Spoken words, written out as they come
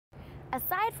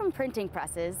Aside from printing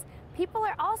presses, people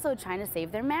are also trying to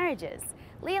save their marriages.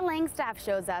 Leah Langstaff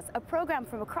shows us a program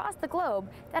from across the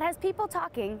globe that has people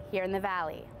talking here in the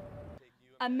Valley.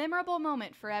 A memorable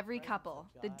moment for every couple,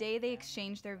 the day they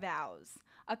exchange their vows.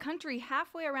 A country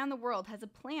halfway around the world has a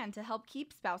plan to help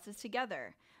keep spouses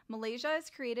together. Malaysia has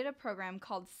created a program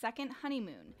called Second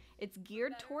Honeymoon. It's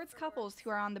geared towards couples who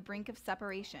are on the brink of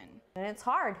separation. And it's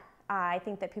hard. I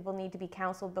think that people need to be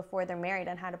counseled before they're married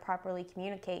on how to properly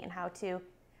communicate and how to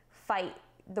fight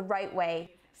the right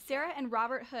way. Sarah and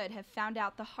Robert Hood have found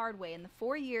out the hard way in the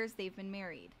 4 years they've been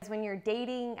married. When you're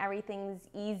dating, everything's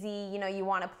easy, you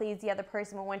want to please the other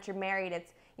person, but once you're married,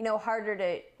 it's, harder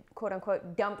to, quote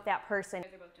unquote, dump that person.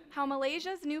 How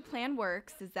Malaysia's new plan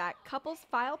works is that couples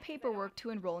file paperwork to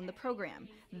enroll in the program,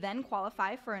 then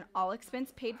qualify for an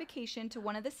all-expense-paid vacation to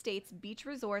one of the state's beach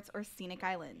resorts or scenic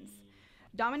islands.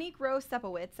 Dominique Rose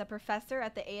Sepowitz, a professor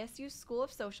at the ASU School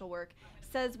of Social Work,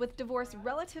 says with divorce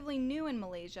relatively new in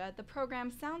Malaysia, the program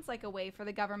sounds like a way for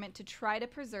the government to try to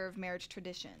preserve marriage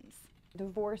traditions.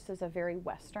 Divorce is a very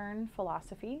Western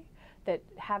philosophy, that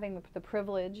having the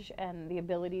privilege and the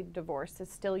ability to divorce is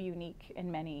still unique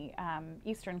in many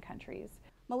Eastern countries.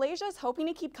 Malaysia is hoping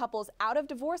to keep couples out of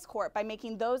divorce court by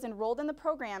making those enrolled in the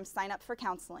program sign up for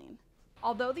counseling.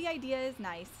 Although the idea is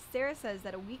nice, Sarah says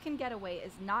that a weekend getaway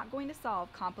is not going to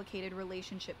solve complicated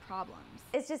relationship problems.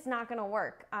 It's just not going to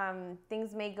work.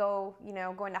 Things may go,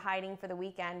 go into hiding for the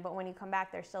weekend, but when you come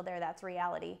back, they're still there. That's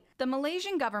reality. The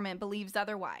Malaysian government believes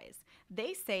otherwise.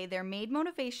 They say their main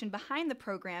motivation behind the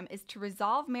program is to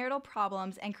resolve marital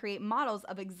problems and create models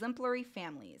of exemplary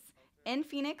families. In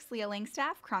Phoenix, Leah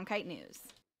Langstaff, Cronkite News.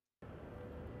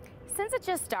 Since it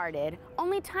just started,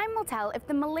 only time will tell if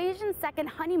the Malaysian Second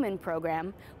Honeymoon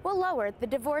program will lower the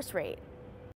divorce rate.